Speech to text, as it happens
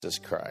Jesus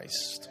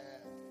Christ.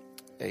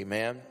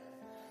 Amen.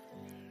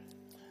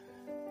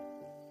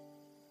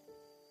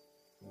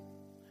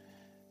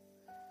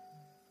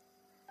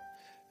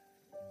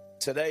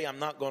 Today I'm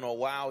not going to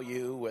wow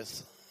you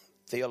with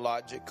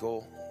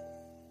theological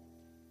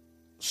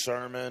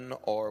sermon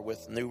or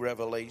with new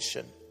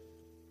revelation.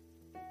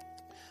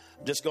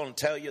 I'm just going to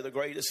tell you the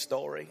greatest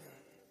story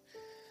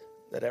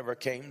that ever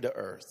came to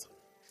earth.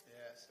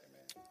 Yes,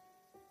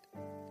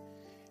 amen.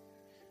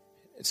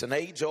 It's an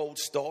age-old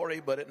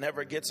story, but it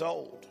never gets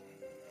old.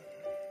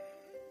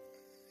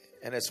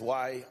 And it's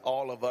why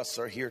all of us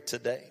are here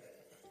today.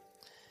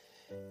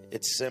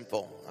 It's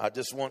simple. I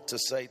just want to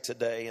say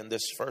today in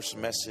this first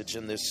message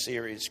in this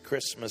series,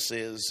 Christmas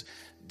is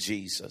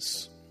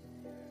Jesus.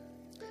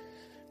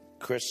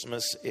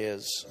 Christmas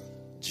is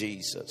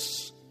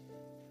Jesus.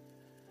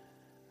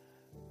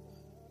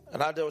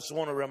 And I just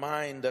want to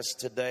remind us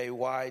today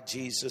why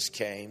Jesus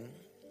came.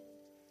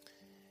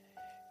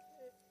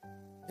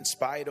 In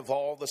spite of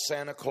all the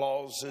Santa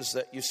Clauses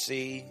that you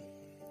see,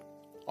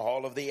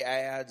 all of the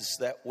ads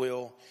that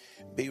will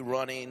be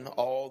running,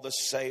 all the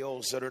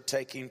sales that are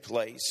taking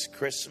place,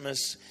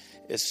 Christmas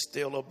is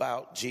still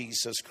about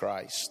Jesus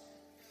Christ.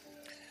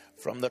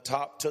 From the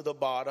top to the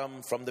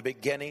bottom, from the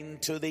beginning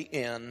to the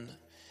end,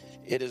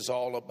 it is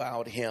all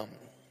about Him.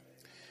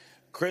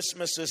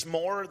 Christmas is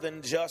more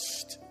than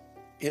just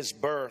His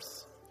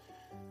birth.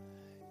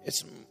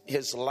 It's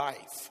His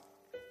life.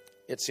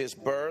 It's His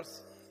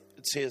birth.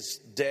 It's His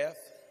death.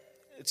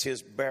 It's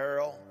His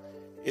burial.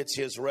 It's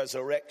His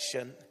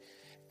resurrection.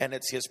 And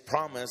it's His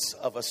promise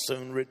of a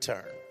soon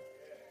return.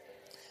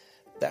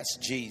 That's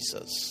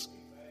Jesus.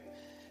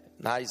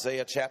 In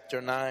Isaiah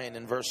chapter 9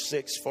 and verse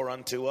 6, for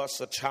unto us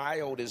a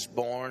child is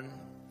born,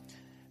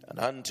 and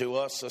unto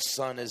us a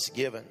son is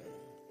given,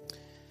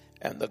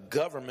 and the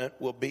government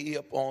will be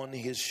upon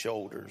His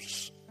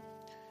shoulders,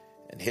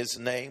 and His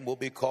name will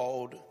be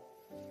called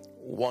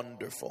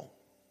Wonderful,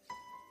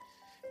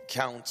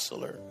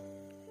 Counselor,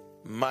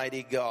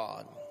 Mighty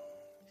God,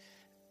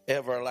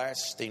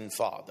 Everlasting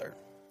Father,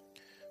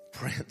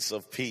 Prince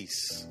of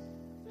Peace.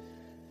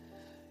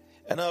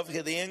 And of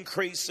the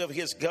increase of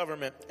His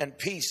government and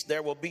peace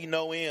there will be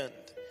no end.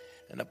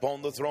 And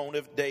upon the throne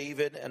of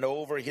David and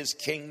over His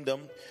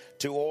kingdom,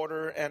 to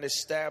order and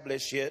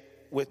establish it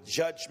with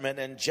judgment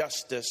and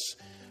justice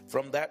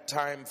from that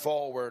time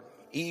forward,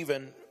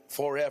 even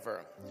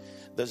forever.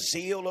 The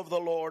zeal of the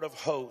Lord of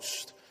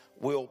hosts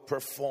will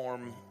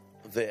perform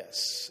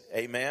this.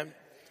 Amen.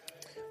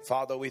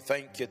 Father, we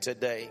thank You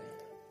today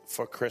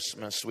for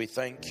Christmas. We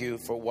thank You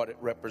for what it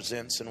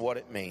represents and what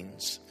it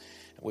means.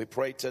 We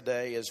pray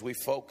today as we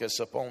focus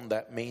upon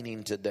that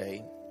meaning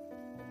today,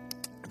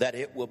 that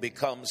it will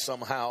become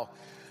somehow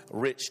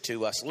rich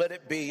to us. Let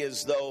it be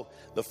as though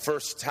the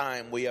first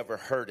time we ever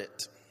heard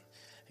it.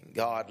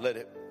 God, let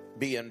it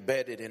be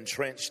embedded,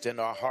 entrenched in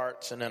our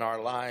hearts and in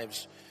our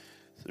lives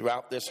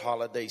throughout this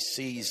holiday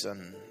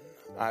season.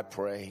 I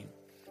pray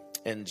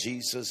in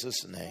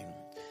Jesus' name.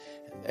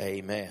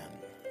 Amen.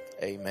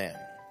 Amen.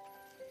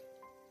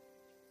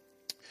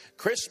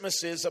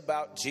 Christmas is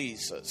about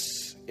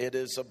Jesus. It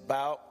is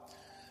about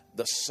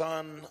the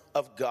Son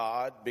of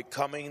God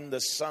becoming the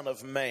Son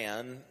of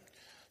Man,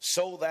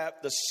 so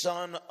that the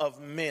Son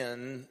of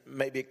Men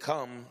may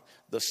become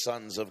the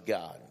sons of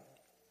God.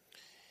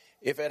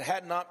 If it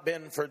had not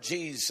been for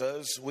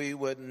Jesus, we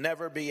would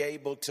never be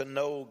able to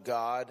know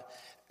God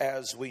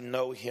as we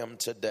know Him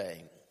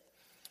today.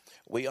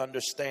 We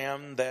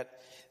understand that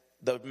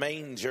the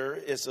manger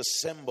is a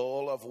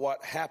symbol of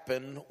what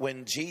happened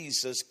when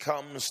Jesus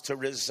comes to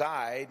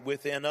reside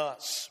within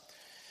us,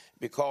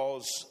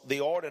 because the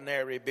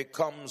ordinary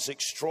becomes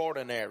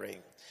extraordinary.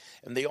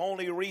 And the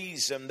only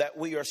reason that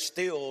we are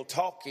still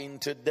talking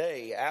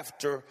today,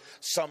 after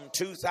some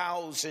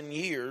 2,000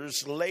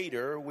 years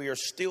later, we are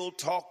still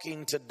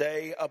talking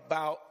today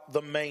about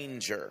the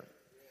manger.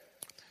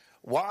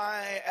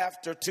 Why,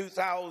 after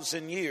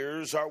 2,000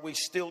 years, are we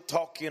still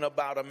talking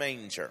about a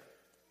manger?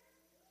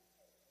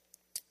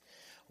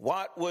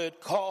 What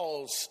would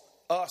cause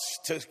us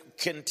to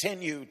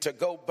continue to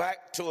go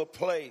back to a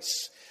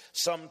place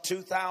some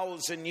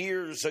 2,000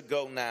 years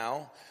ago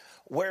now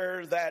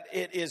where that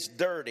it is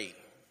dirty,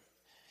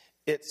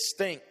 it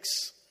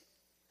stinks,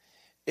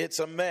 it's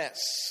a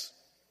mess,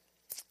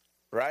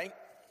 right?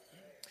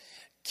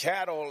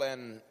 Cattle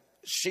and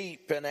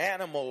sheep and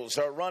animals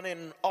are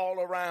running all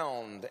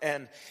around,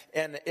 and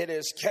it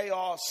is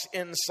chaos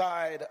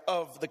inside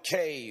of the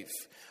cave.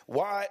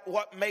 Why?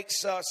 What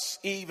makes us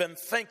even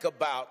think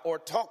about or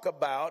talk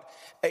about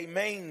a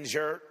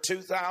manger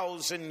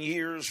 2,000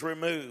 years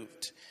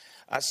removed?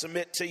 I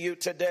submit to you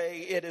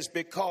today, it is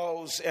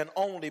because and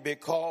only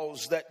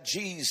because that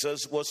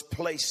Jesus was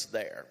placed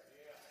there.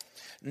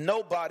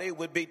 Nobody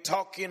would be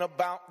talking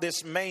about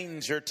this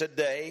manger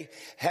today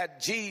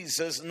had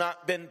Jesus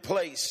not been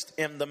placed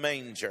in the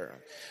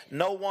manger.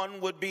 No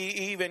one would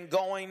be even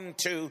going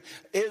to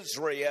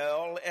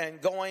Israel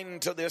and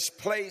going to this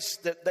place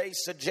that they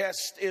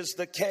suggest is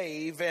the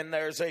cave, and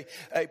there's a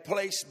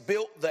place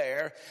built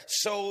there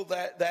so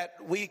that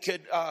we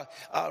could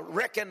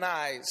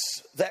recognize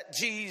that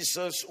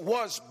Jesus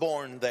was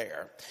born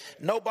there.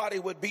 Nobody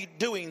would be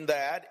doing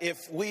that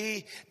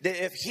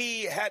if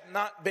he had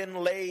not been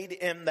laid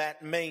in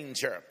that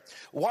manger.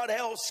 What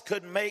else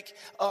could make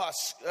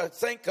us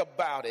think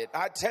about it?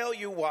 I tell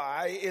you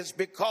why, is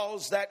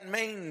because that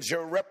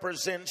manger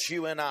represents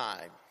you and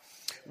I.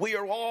 We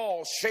are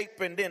all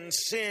shapen in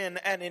sin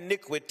and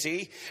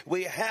iniquity.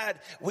 We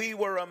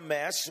were a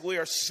mess.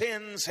 Our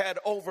sins had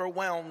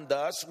overwhelmed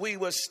us. We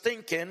were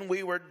stinking,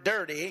 we were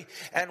dirty,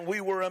 and we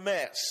were a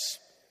mess.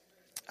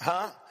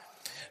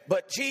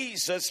 But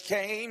Jesus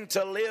came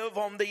to live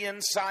on the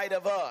inside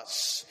of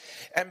us.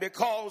 And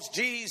because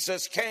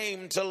Jesus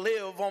came to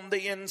live on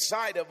the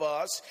inside of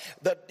us,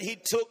 he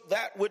took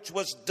that which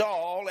was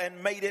dull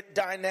and made it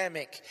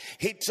dynamic.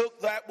 He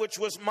took that which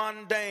was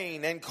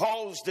mundane and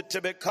caused it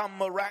to become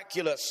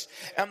miraculous.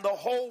 And the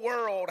whole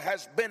world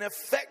has been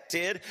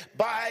affected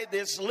by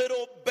this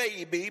little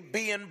baby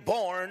being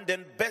born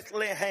in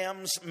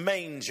Bethlehem's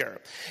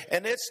manger.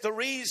 And it's the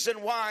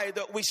reason why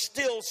that we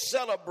still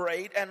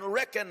celebrate and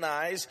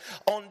recognize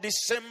on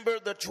December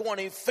the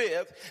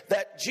 25th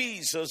that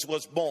Jesus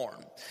was born.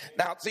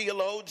 Now,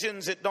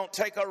 theologians, it don't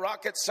take a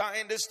rocket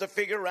scientist to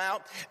figure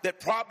out that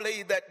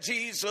probably that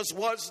Jesus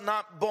was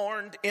not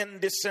born in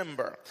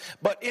December.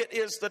 But it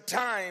is the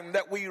time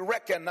that we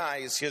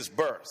recognize his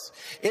birth.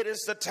 It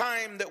is the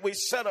time that we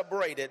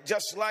celebrate it,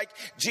 just like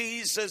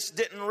Jesus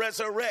didn't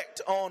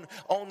resurrect on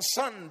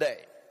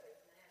Sunday.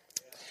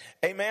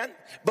 Amen.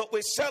 But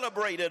we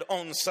celebrate it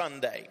on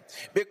Sunday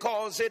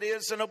because it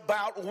isn't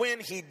about when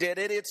he did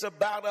it. It's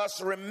about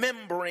us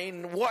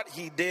remembering what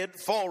he did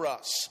for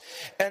us.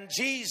 And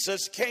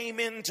Jesus came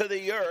into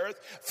the earth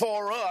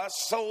for us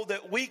so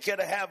that we could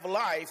have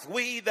life.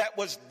 We that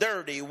was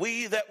dirty,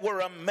 we that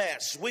were a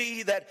mess,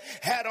 we that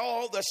had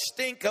all the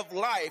stink of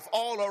life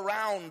all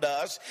around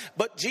us.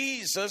 But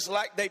Jesus,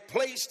 like they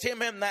placed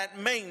him in that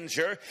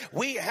manger,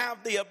 we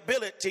have the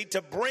ability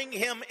to bring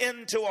him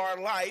into our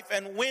life.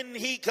 And when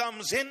he comes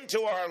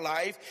into our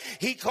life,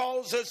 he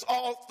causes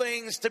all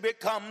things to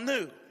become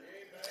new.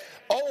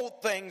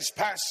 Old things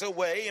pass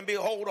away, and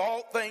behold,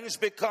 all things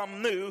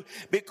become new,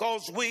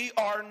 because we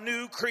are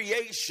new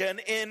creation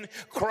in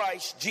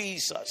Christ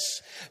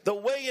Jesus. The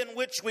way in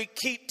which we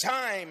keep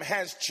time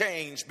has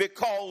changed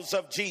because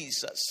of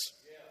Jesus.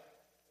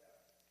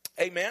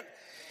 Amen.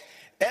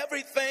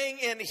 Everything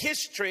in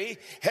history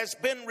has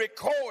been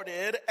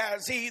recorded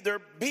as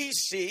either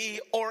BC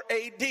or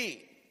AD.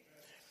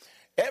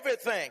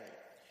 Everything.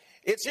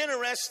 It's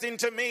interesting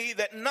to me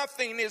that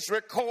nothing is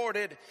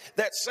recorded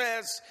that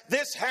says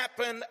this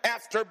happened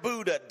after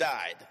Buddha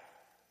died.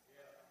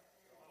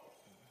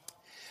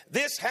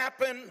 This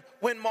happened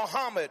when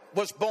Muhammad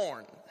was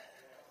born.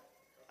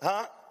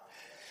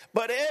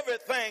 But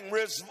everything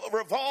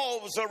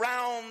revolves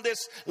around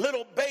this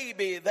little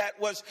baby that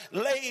was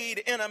laid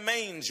in a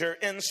manger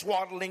in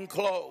swaddling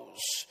clothes,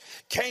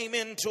 came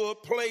into a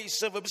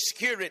place of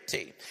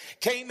obscurity,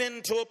 came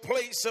into a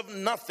place of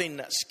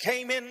nothingness,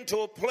 came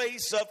into a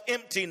place of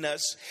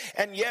emptiness.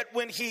 And yet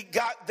when he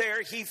got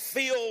there, he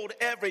filled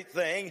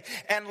everything,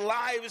 and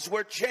lives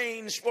were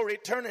changed for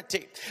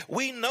eternity.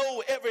 We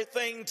know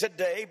everything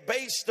today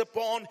based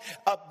upon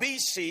a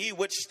BC,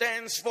 which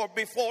stands for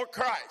before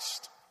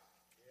Christ.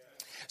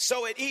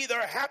 So it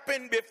either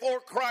happened before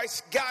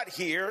Christ got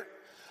here,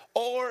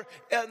 or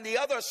on the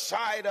other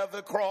side of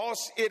the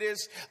cross, it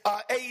is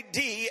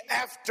AD,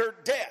 after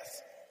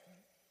death.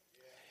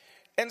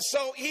 And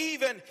so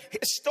even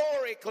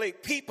historically,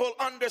 people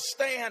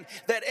understand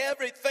that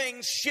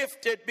everything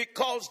shifted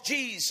because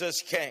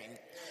Jesus came.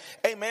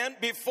 Amen.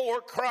 Before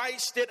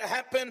Christ it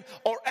happened,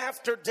 or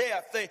after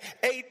death. The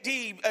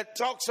AD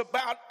talks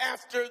about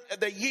after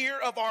the year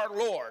of our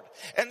Lord.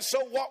 And so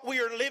what we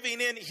are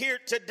living in here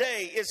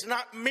today is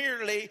not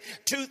merely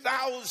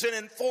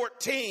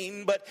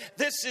 2014, but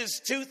this is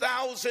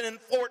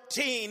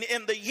 2014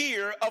 in the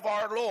year of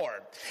our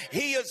Lord.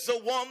 He is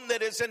the one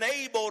that has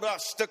enabled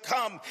us to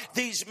come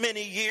these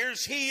many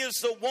years. He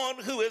is the one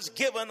who has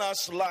given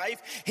us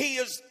life. He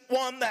is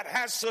one that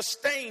has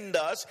sustained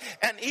us,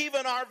 and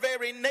even our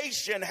very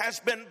nation has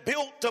been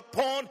built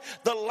upon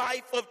the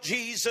life of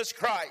Jesus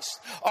Christ.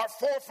 Our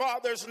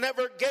forefathers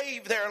never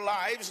gave their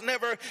lives,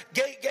 never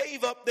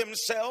gave up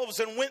themselves,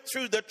 and went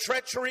through the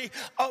treachery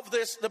of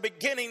the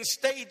beginning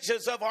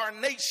stages of our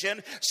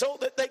nation so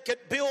that they could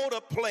build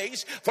a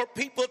place for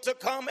people to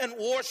come and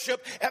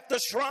worship at the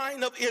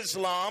shrine of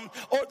Islam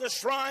or the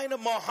shrine of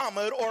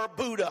Muhammad or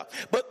Buddha.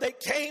 But they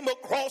came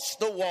across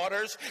the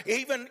waters,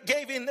 even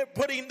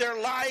putting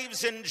their lives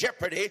in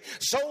jeopardy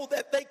so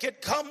that they could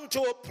come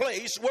to a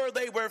place where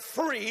they were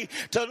free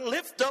to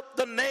lift up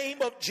the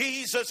name of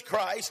Jesus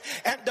Christ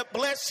and to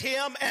bless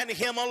him and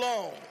him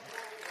alone.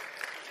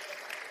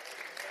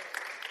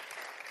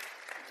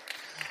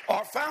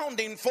 Our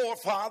founding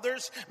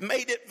forefathers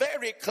made it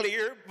very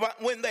clear,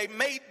 but when they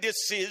made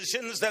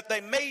decisions, that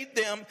they made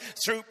them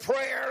through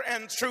prayer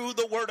and through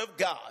the Word of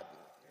God.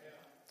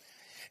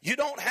 You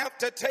don't have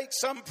to take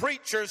some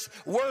preacher's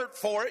word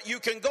for it. You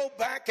can go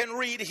back and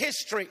read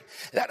history,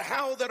 that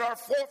how that our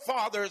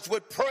forefathers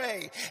would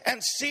pray and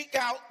seek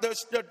out the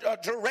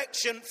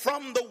direction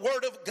from the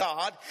Word of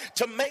God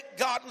to make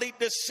godly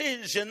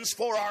decisions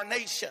for our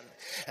nation.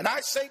 And I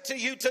say to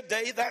you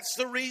today, that's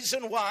the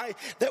reason why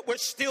that we're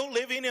still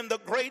living in the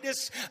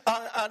greatest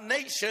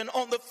nation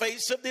on the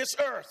face of this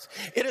earth.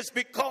 It is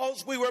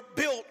because we were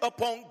built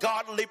upon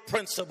godly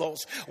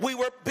principles. We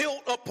were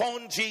built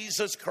upon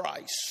Jesus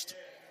Christ.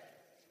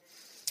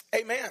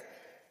 Amen.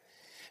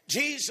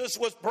 Jesus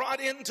was brought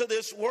into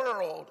this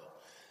world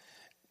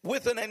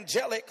with an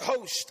angelic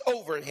host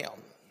over him.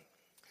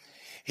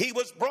 He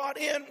was brought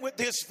in with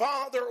his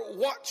Father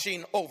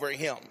watching over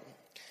him.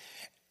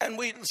 And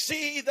we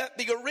see that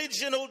the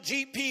original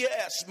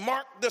GPS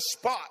marked the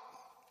spot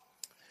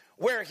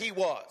where he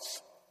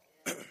was.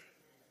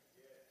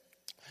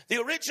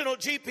 The original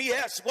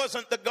GPS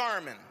wasn't the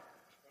Garmin.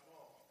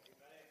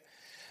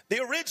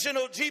 The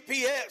original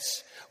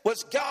GPS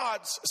was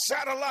God's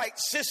satellite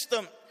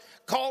system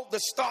called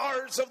the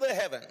stars of the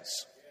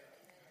heavens.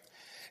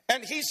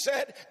 And he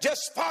said,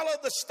 just follow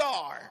the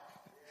star.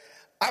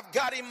 I've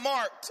got him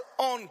marked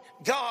on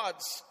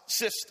God's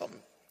system.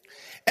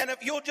 And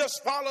if you'll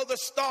just follow the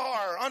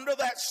star, under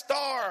that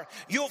star,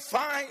 you'll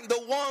find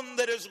the one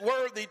that is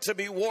worthy to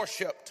be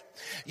worshiped.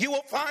 You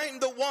will find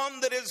the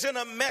one that is in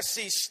a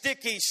messy,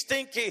 sticky,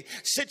 stinky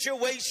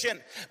situation.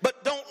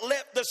 But don't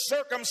let the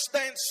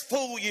circumstance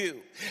fool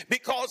you,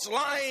 because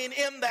lying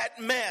in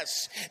that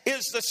mess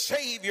is the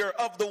Savior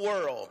of the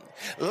world.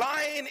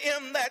 Lying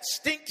in that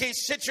stinky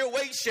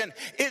situation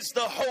is the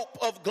hope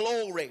of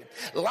glory.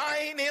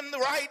 Lying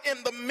right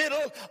in the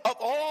middle of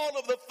all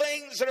of the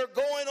things that are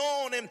going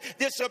on in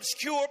this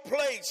obscure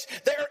place,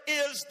 there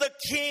is the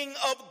King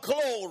of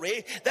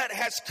glory that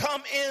has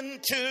come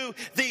into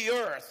the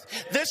earth.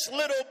 This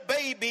little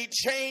baby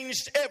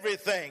changed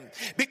everything,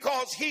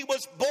 because he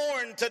was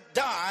born to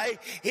die,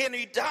 and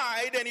he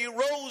died and he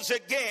rose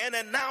again,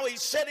 and now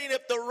he's sitting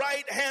at the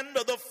right hand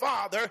of the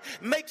Father,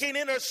 making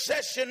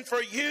intercession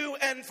for you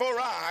and for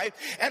I.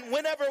 And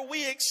whenever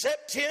we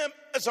accept him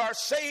as our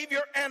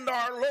Savior and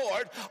our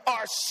Lord,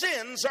 our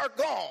sins are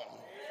gone.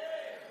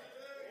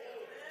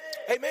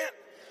 Amen.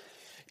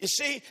 You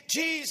see,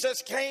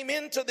 Jesus came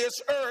into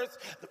this earth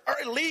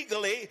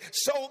legally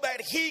so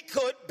that he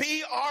could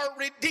be our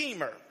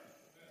Redeemer.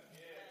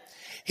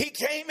 He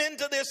came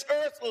into this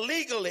earth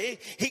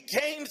legally. He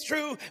came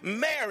through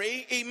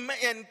Mary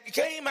and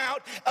came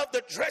out of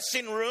the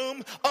dressing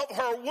room of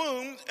her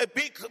womb,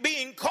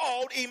 being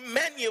called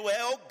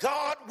Emmanuel,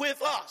 God with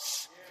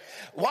us.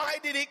 Why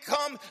did he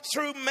come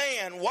through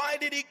man? Why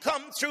did he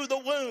come through the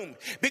womb?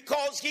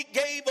 Because he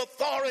gave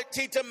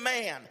authority to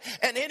man.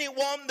 And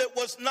anyone that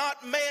was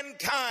not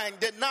mankind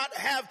did not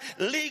have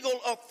legal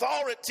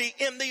authority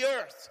in the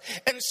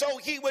earth. And so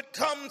he would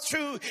come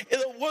through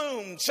the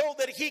womb so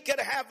that he could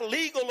have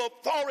legal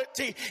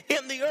authority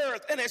in the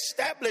earth and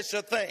establish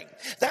a thing.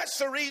 That's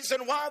the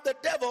reason why the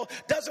devil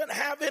doesn't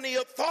have any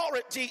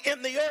authority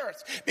in the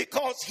earth,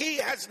 because he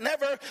has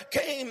never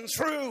came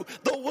through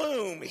the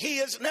womb. He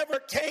has never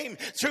came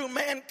through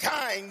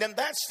mankind, and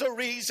that's the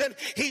reason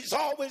he's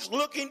always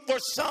looking for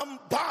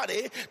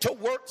somebody to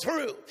work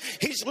through.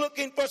 He's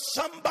looking for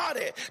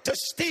somebody to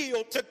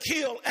steal, to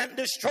kill, and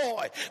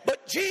destroy.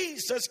 But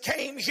Jesus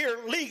came here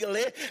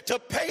legally to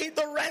pay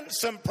the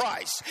ransom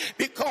price,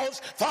 because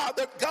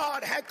Father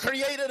God had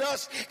created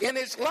us in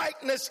his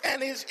likeness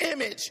and his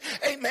image.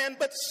 Amen.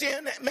 But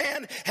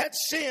man had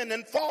sinned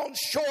and fallen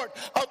short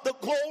of the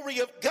glory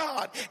of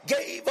God,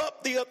 gave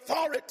up the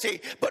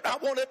authority. But I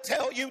want to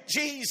tell you,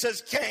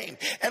 Jesus came.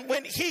 And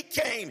when he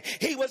came,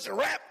 he was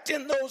wrapped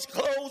in those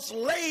clothes,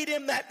 laid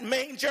in that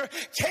manger,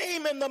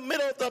 came in the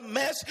middle of the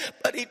mess,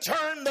 but he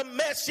turned the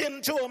mess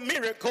into a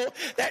miracle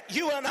that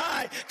you and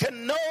I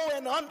can know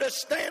and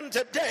understand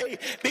today.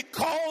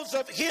 Because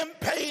of him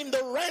paying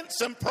the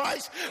ransom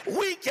price,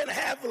 we can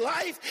have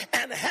life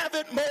and have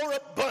it more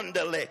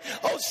abundantly.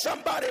 Oh,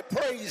 somebody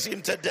praise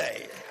him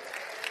today.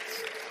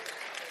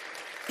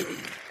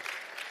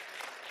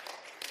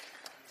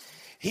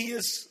 He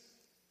is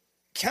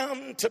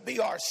come to be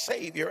our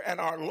Savior and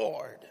our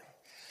Lord.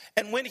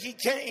 And when he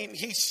came,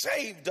 he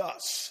saved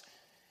us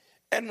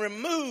and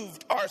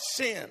removed our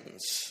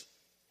sins.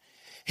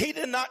 He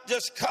did not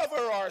just cover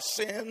our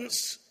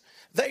sins,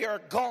 they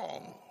are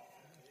gone.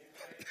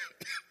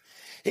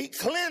 He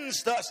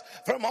cleansed us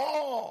from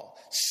all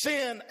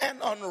sin and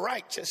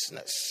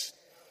unrighteousness.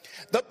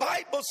 The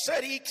Bible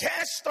said he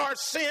cast our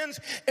sins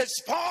as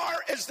far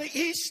as the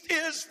east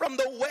is from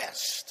the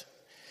west,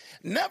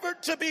 never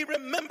to be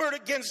remembered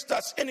against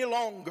us any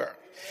longer.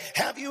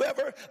 Have you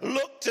ever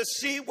looked to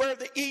see where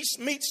the east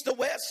meets the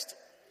west?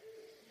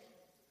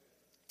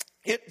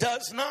 It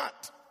does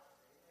not.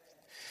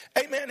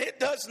 Amen. It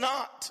does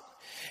not.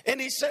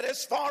 And he said,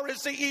 as far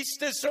as the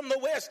east is from the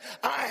west,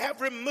 I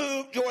have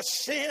removed your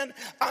sin.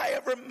 I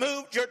have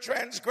removed your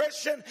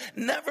transgression,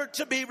 never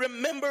to be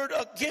remembered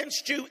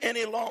against you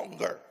any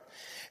longer.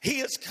 He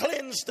has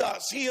cleansed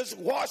us. He has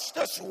washed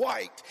us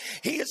white.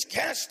 He has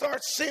cast our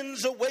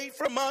sins away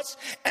from us.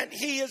 And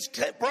he has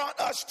brought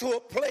us to a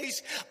place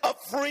of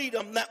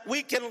freedom that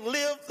we can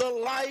live the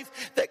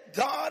life that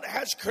God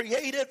has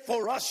created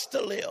for us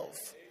to live.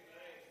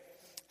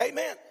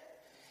 Amen.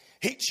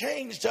 He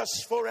changed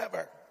us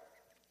forever.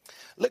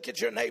 Look at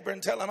your neighbor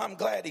and tell him, I'm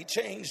glad he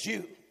changed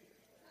you.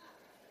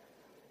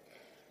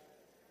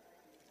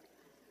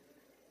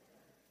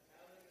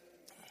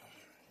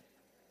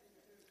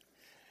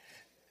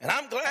 And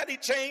I'm glad he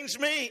changed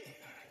me.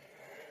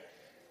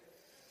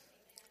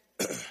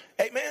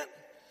 Amen.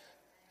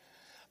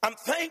 I'm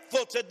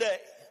thankful today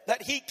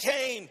that he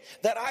came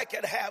that I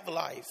could have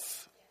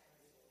life.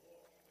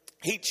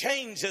 He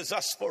changes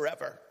us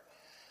forever.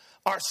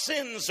 Our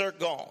sins are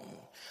gone.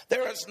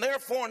 There is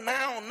therefore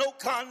now no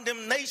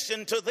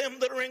condemnation to them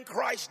that are in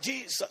Christ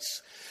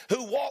Jesus,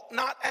 who walk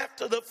not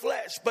after the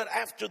flesh, but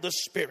after the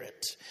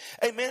Spirit.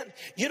 Amen.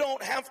 You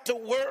don't have to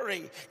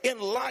worry in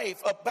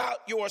life about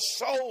your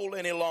soul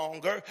any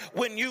longer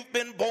when you've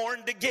been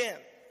born again.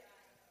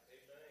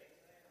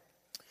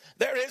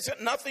 There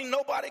isn't nothing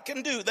nobody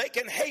can do. They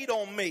can hate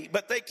on me,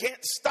 but they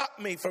can't stop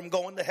me from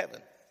going to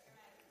heaven.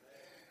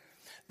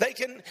 They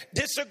can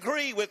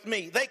disagree with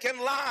me. They can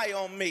lie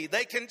on me.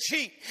 They can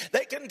cheat.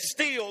 They can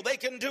steal. They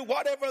can do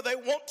whatever they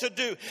want to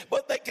do.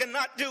 But they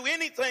cannot do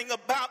anything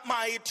about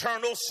my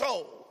eternal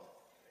soul.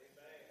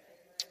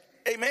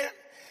 Amen.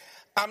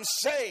 I'm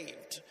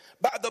saved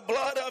by the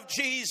blood of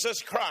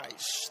Jesus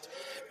Christ.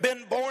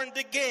 Been born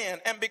again.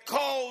 And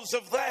because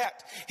of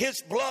that,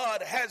 his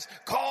blood has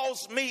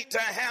caused me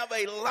to have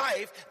a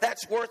life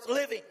that's worth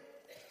living.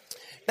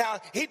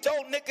 Now, he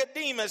told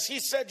Nicodemus, he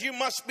said, you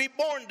must be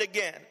born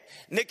again.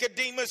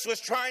 Nicodemus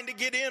was trying to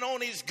get in on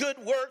his good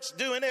works,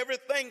 doing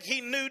everything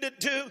he knew to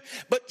do.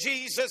 But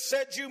Jesus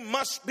said, you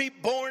must be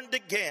born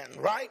again,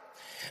 right?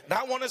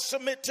 Now, I want to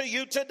submit to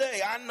you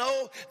today. I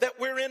know that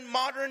we're in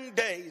modern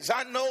days.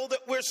 I know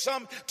that we're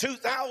some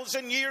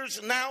 2,000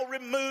 years now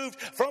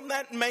removed from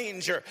that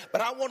manger.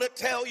 But I want to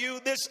tell you,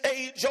 this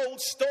age-old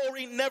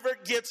story never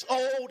gets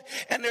old.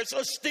 And there's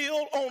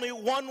still only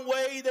one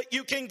way that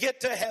you can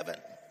get to heaven.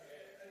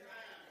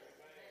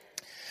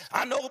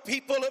 I know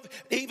people have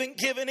even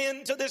given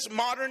in to this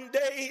modern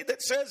day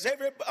that says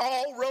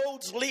all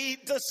roads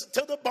lead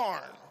to the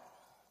barn.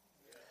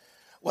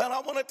 Well,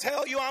 I want to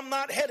tell you, I'm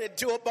not headed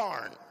to a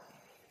barn.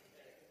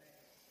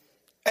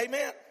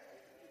 Amen.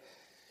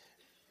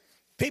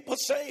 People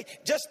say,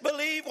 just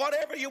believe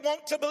whatever you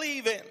want to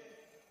believe in.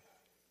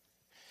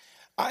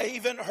 I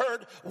even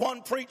heard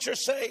one preacher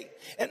say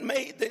and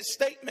made this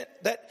statement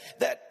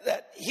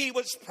that he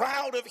was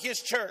proud of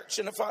his church.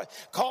 And if I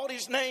called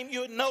his name,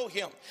 you would know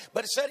him.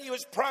 But he said he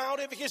was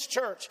proud of his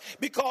church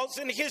because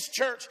in his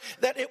church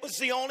that it was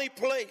the only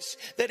place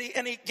that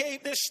he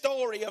gave this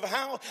story of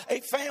how a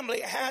family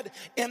had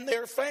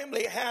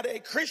a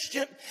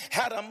Christian,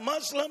 had a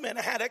Muslim, and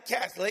had a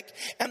Catholic.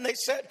 And they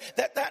said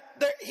that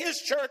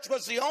his church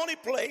was the only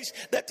place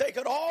that they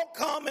could all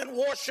come and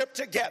worship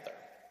together.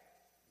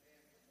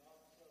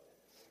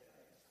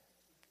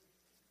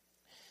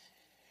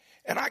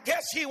 And I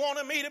guess he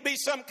wanted me to be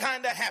some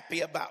kind of happy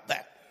about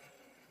that.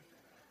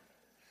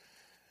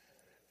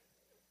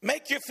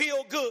 Make you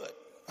feel good,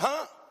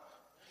 huh?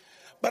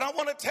 But I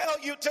want to tell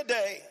you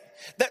today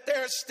that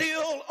there's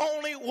still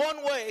only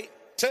one way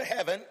to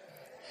heaven.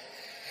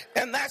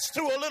 And that's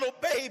through a little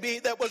baby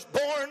that was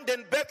born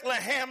in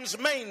Bethlehem's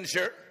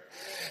manger,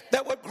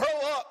 that would grow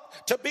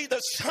up to be the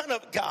Son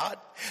of God,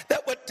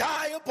 that would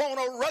die upon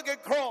a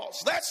rugged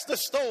cross. That's the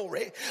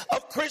story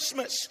of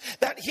Christmas,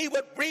 that he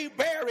would be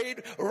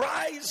buried,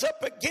 rise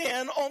up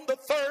again on the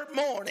third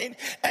morning,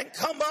 and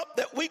come up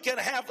that we can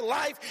have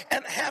life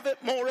and have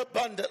it more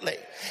abundantly.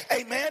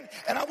 Amen.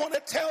 And I want to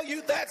tell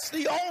you that's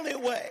the only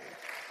way.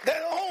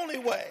 The only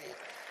way.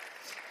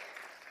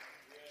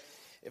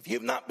 If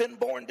you've not been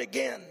born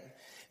again,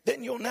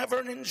 then you'll never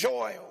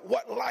enjoy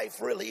what life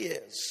really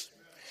is.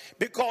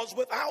 Because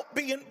without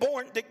being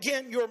born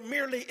again, you're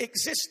merely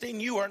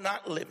existing. You are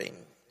not living.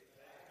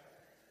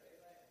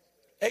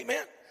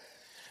 Amen.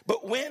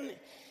 But when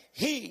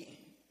he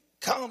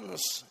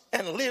comes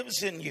and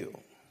lives in you,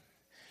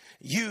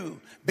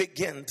 you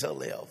begin to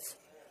live.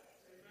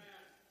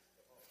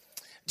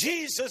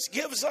 Jesus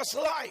gives us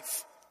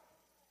life.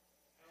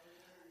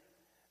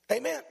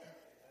 Amen.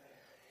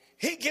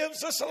 He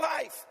gives us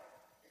life.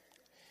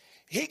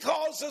 He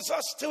causes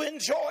us to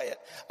enjoy it.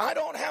 I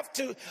don't have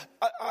to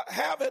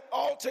have it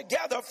all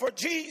together for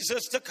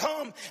Jesus to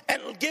come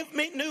and give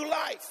me new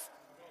life.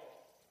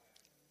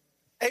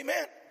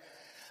 Amen.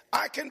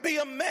 I can be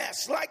a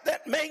mess like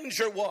that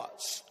manger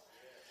was.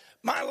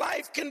 My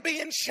life can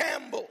be in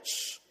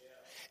shambles.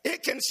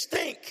 It can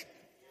stink,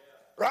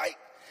 right?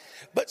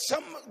 But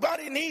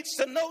somebody needs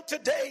to know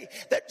today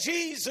that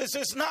Jesus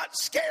is not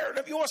scared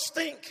of your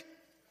stink.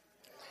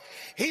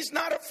 He's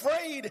not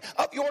afraid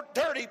of your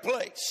dirty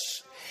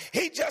place.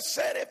 He just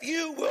said, if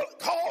you will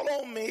call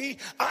on me,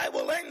 I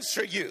will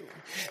answer you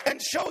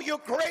and show you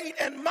great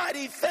and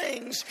mighty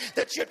things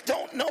that you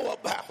don't know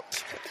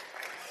about.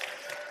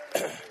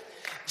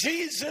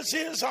 Jesus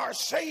is our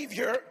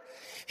Savior.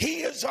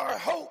 He is our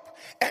hope,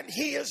 and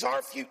He is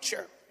our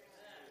future.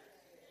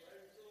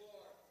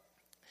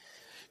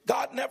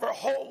 God never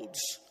holds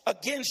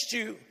against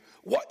you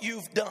what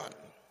you've done.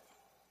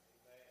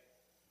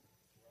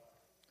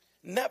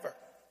 Never.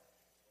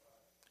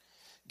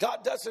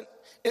 God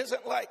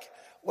isn't like,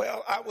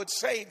 well, I would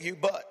save you,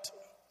 but.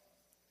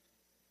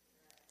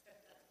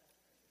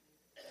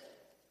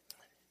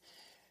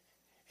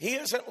 He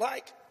isn't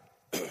like,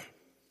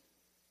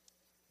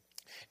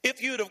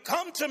 if you'd have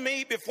come to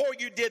me before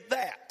you did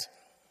that.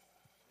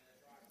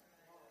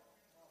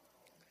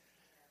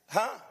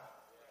 Huh?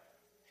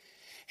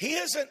 He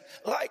isn't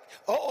like,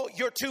 oh,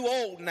 you're too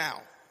old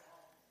now.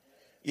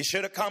 You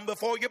should have come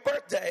before your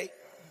birthday.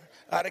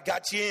 I'd have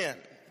got you in.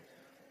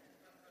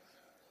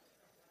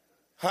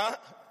 Huh?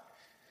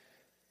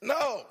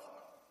 No.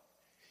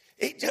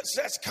 He just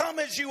says, come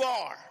as you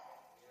are,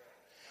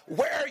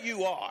 where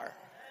you are,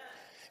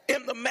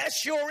 in the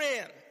mess you're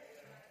in.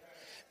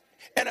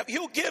 And if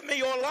you'll give me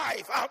your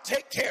life, I'll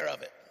take care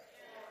of it.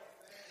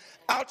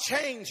 I'll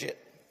change it.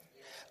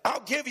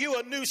 I'll give you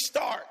a new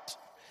start.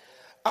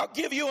 I'll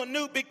give you a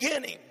new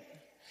beginning.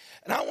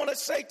 And I want to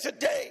say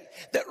today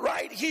that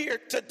right here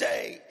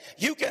today,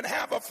 you can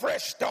have a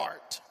fresh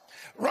start.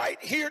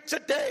 Right here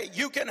today,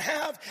 you can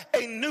have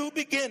a new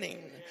beginning.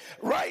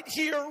 Right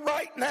here,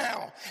 right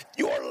now,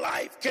 your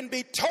life can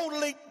be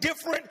totally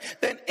different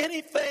than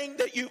anything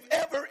that you've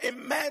ever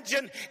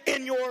imagined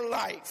in your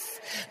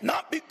life.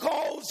 Not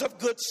because of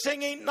good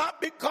singing,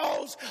 not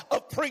because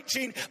of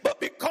preaching, but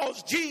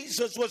because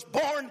Jesus was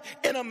born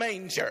in a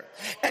manger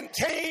and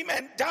came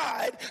and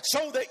died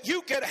so that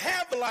you could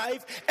have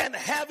life and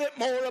have it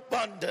more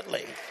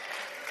abundantly.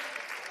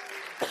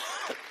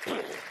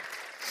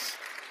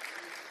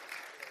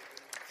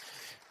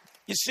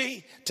 You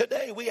see,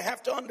 today we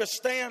have to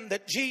understand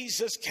that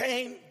Jesus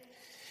came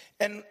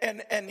and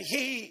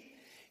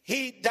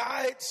he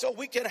died so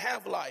we could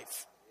have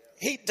life.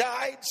 He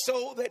died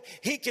so that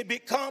he could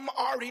become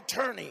our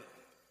eternity.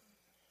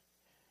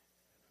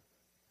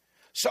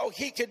 So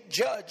he could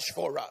judge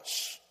for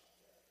us.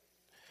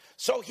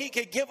 So he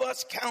could give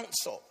us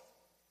counsel.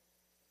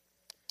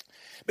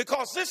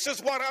 Because this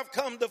is what I've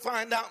come to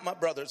find out, my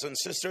brothers and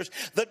sisters.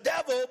 The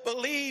devil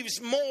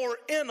believes more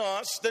in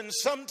us than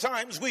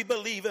sometimes we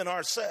believe in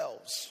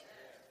ourselves.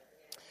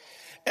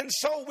 And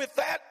so with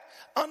that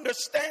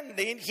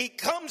understanding, he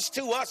comes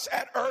to us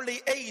at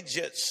early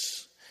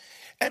ages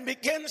and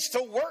begins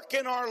to work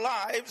in our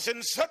lives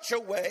in such a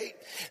way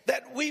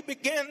that we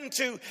begin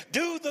to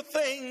do the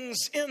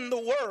things in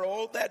the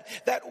world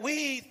that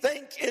we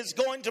think is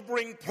going to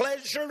bring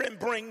pleasure and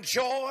bring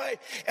joy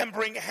and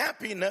bring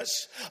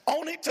happiness,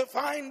 only to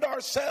find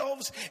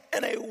ourselves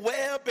in a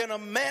web, in a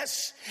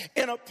mess,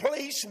 in a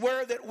place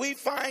where that we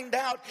find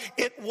out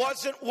it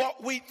wasn't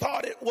what we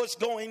thought it was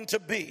going to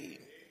be.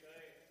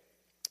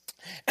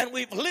 And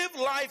we've lived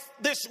life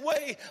this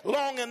way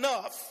long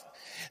enough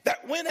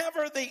that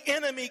whenever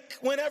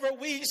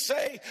we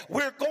say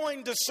we're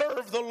going to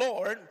serve the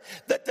Lord,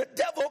 that the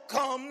devil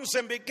comes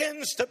and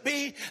begins to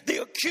be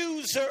the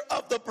accuser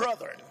of the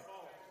brethren.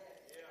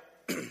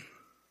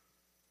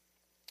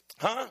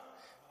 Huh?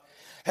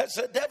 Has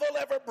the devil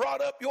ever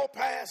brought up your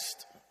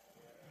past?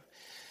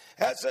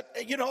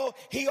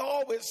 He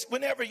always,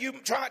 whenever you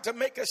try to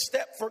make a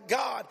step for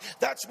God,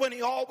 that's when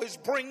he always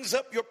brings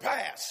up your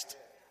past.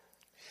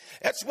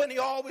 That's when he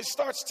always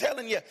starts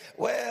telling you,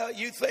 well,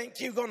 you think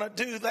you're going to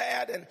do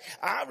that, and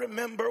I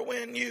remember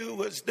when you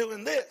was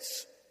doing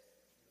this.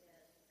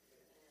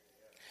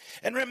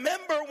 And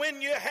remember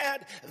when you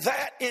had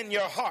that in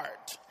your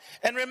heart.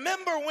 And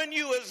remember when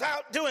you was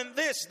out doing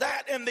this,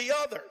 that, and the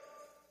other.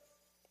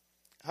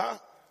 Huh?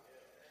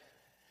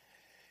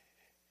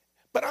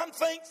 But I'm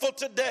thankful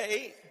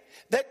today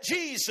that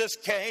Jesus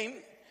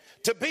came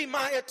to be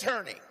my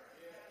attorney.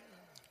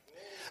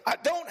 I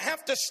don't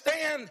have to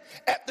stand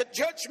at the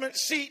judgment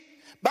seat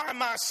by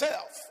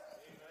myself.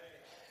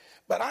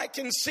 But I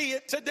can see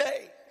it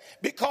today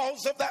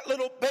because of that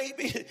little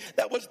baby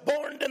that was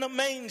born in a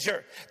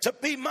manger to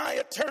be my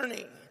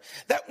attorney.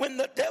 That when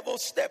the devil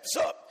steps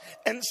up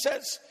and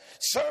says,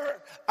 sir,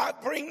 I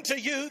bring to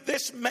you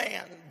this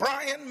man,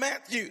 Brian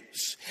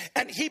Matthews,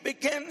 and he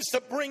begins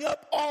to bring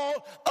up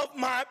all of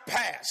my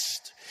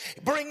past. He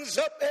brings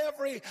up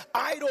every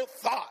idle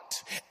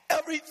thought,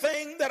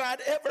 everything that I'd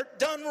ever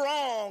done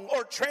wrong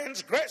or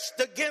transgressed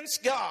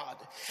against God.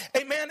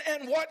 Amen.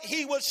 And what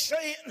he was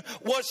saying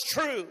was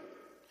true.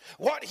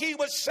 What he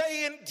was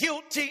saying,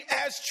 guilty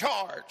as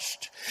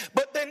charged.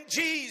 But then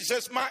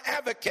Jesus, my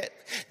advocate,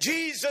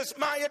 Jesus,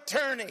 my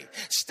attorney,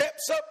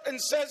 steps up and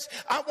says,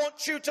 I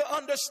want you to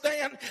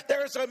understand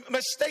there's a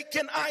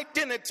mistaken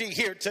identity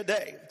here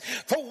today.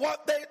 For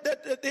what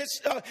this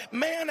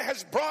man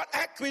has brought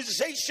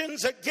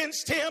accusations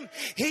against him,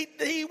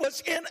 he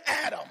was in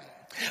Adam.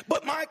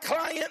 But my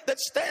client that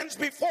stands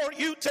before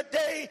you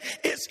today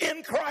is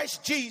in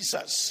Christ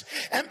Jesus.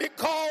 And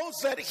because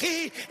that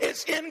he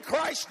is in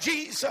Christ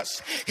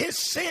Jesus, his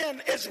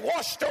sin is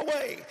washed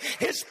away.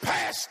 His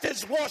past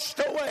is washed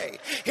away.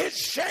 His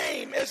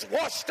shame is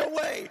washed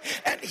away.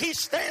 And he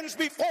stands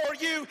before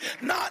you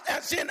not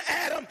as in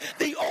Adam,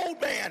 the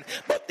old man,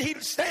 but he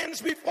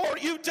stands before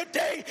you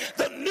today,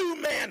 the new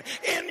man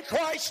in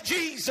Christ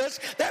Jesus,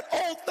 that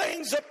all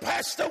things have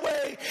passed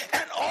away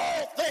and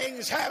all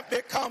things have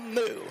become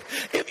new.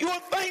 If you're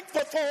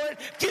thankful for it,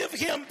 give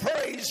him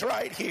praise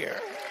right here.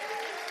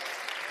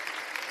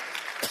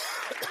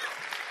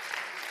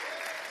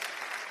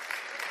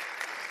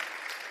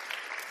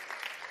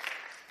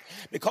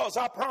 Because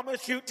I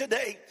promise you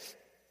today,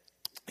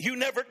 you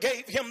never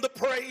gave him the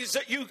praise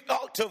that you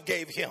ought to have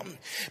gave him.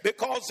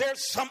 Because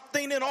there's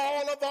something in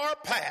all of our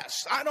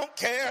past. I don't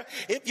care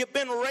if you've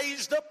been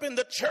raised up in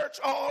the church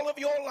all of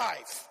your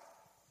life.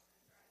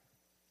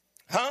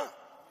 Huh?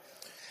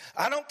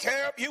 I don't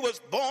care if you was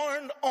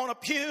born on a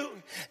pew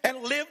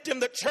and lived in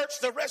the church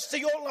the rest of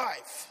your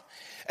life.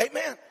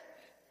 Amen.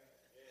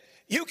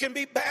 You can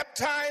be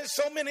baptized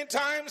so many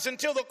times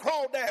until the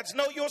crawdads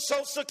know your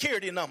social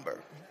security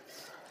number.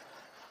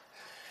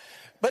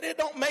 But it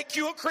don't make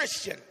you a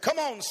Christian. Come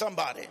on,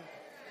 somebody.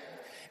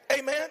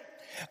 Amen.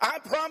 I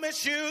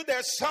promise you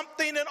there's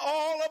something in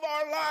all of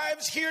our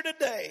lives here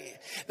today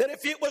that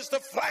if it was to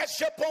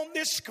flash up on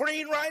this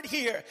screen right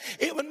here,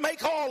 it would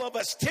make all of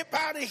us tip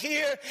out of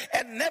here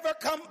and never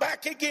come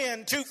back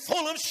again, too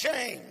full of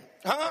shame.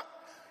 Huh?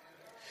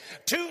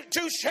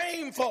 Too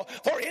shameful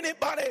for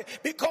anybody,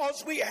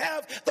 because we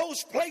have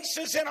those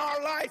places in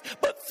our life.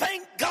 But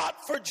thank God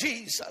for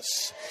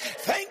Jesus.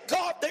 Thank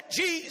God that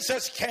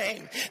Jesus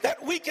came,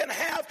 that we can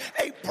have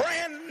a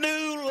brand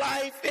new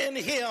life in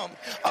him,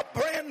 a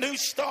brand new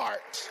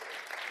start.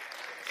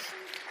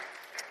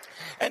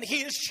 And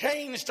he has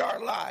changed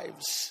our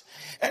lives,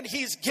 and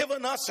he's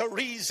given us a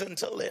reason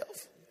to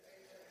live.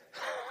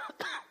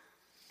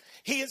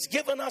 He has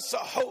given us a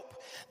hope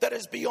that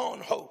is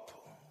beyond hope.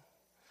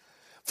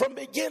 From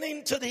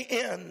beginning to the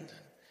end,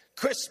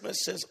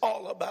 Christmas is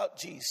all about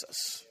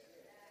Jesus.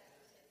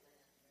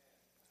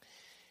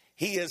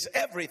 He is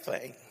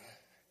everything,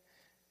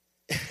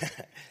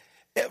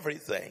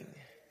 everything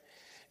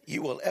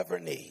you will ever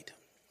need.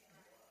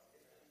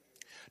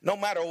 No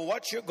matter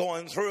what you're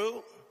going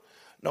through,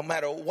 no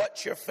matter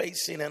what you're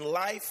facing in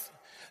life,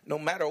 no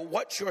matter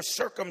what your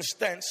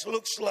circumstance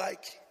looks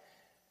like,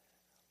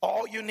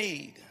 all you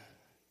need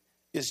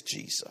is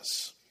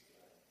Jesus.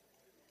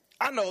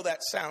 I know that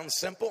sounds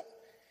simple.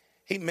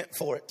 He meant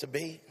for it to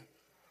be.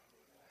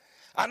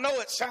 I know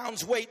it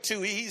sounds way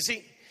too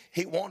easy.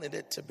 He wanted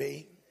it to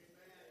be.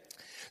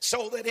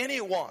 So that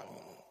anyone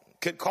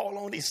could call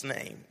on his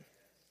name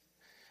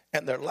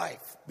and their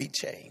life be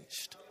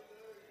changed.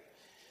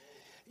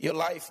 Your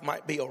life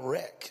might be a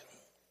wreck.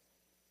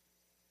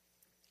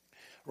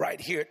 Right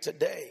here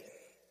today,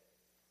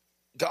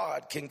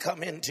 God can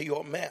come into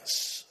your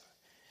mess.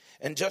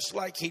 And just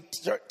like he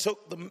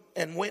took them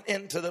and went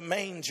into the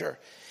manger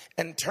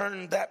and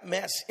turned that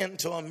mess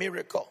into a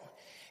miracle,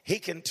 he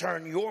can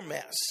turn your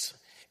mess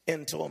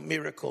into a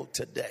miracle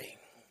today.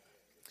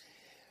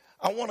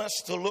 I want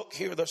us to look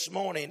here this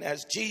morning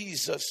as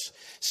Jesus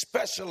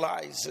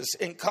specializes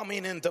in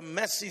coming into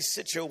messy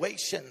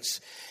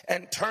situations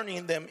and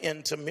turning them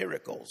into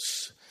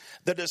miracles.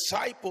 The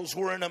disciples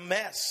were in a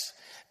mess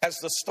as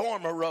the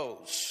storm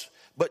arose,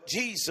 but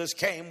Jesus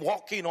came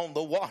walking on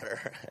the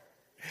water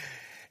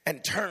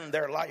and turned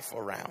their life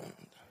around.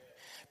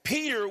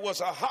 Peter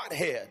was a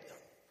hothead.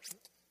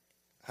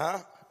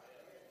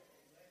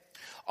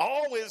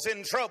 Always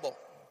in trouble,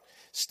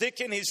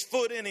 sticking his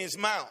foot in his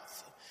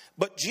mouth.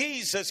 But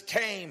Jesus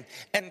came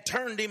and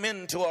turned him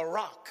into a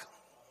rock.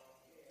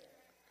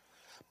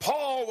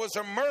 Paul was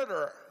a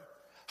murderer,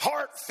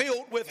 heart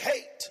filled with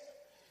hate.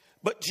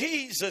 But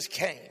Jesus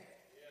came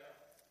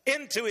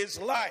into his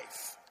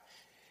life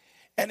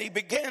and he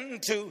began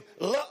to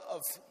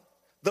love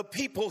the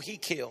people he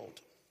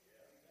killed.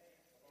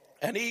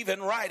 And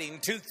even writing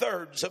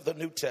 2/3 of the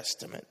New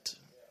Testament.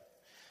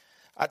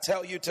 I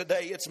tell you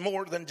today, it's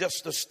more than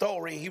just a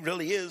story. He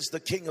really is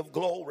the King of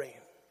glory.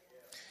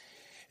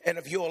 And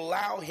if you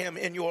allow him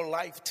in your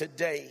life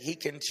today, he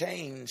can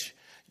change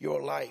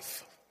your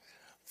life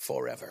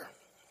forever.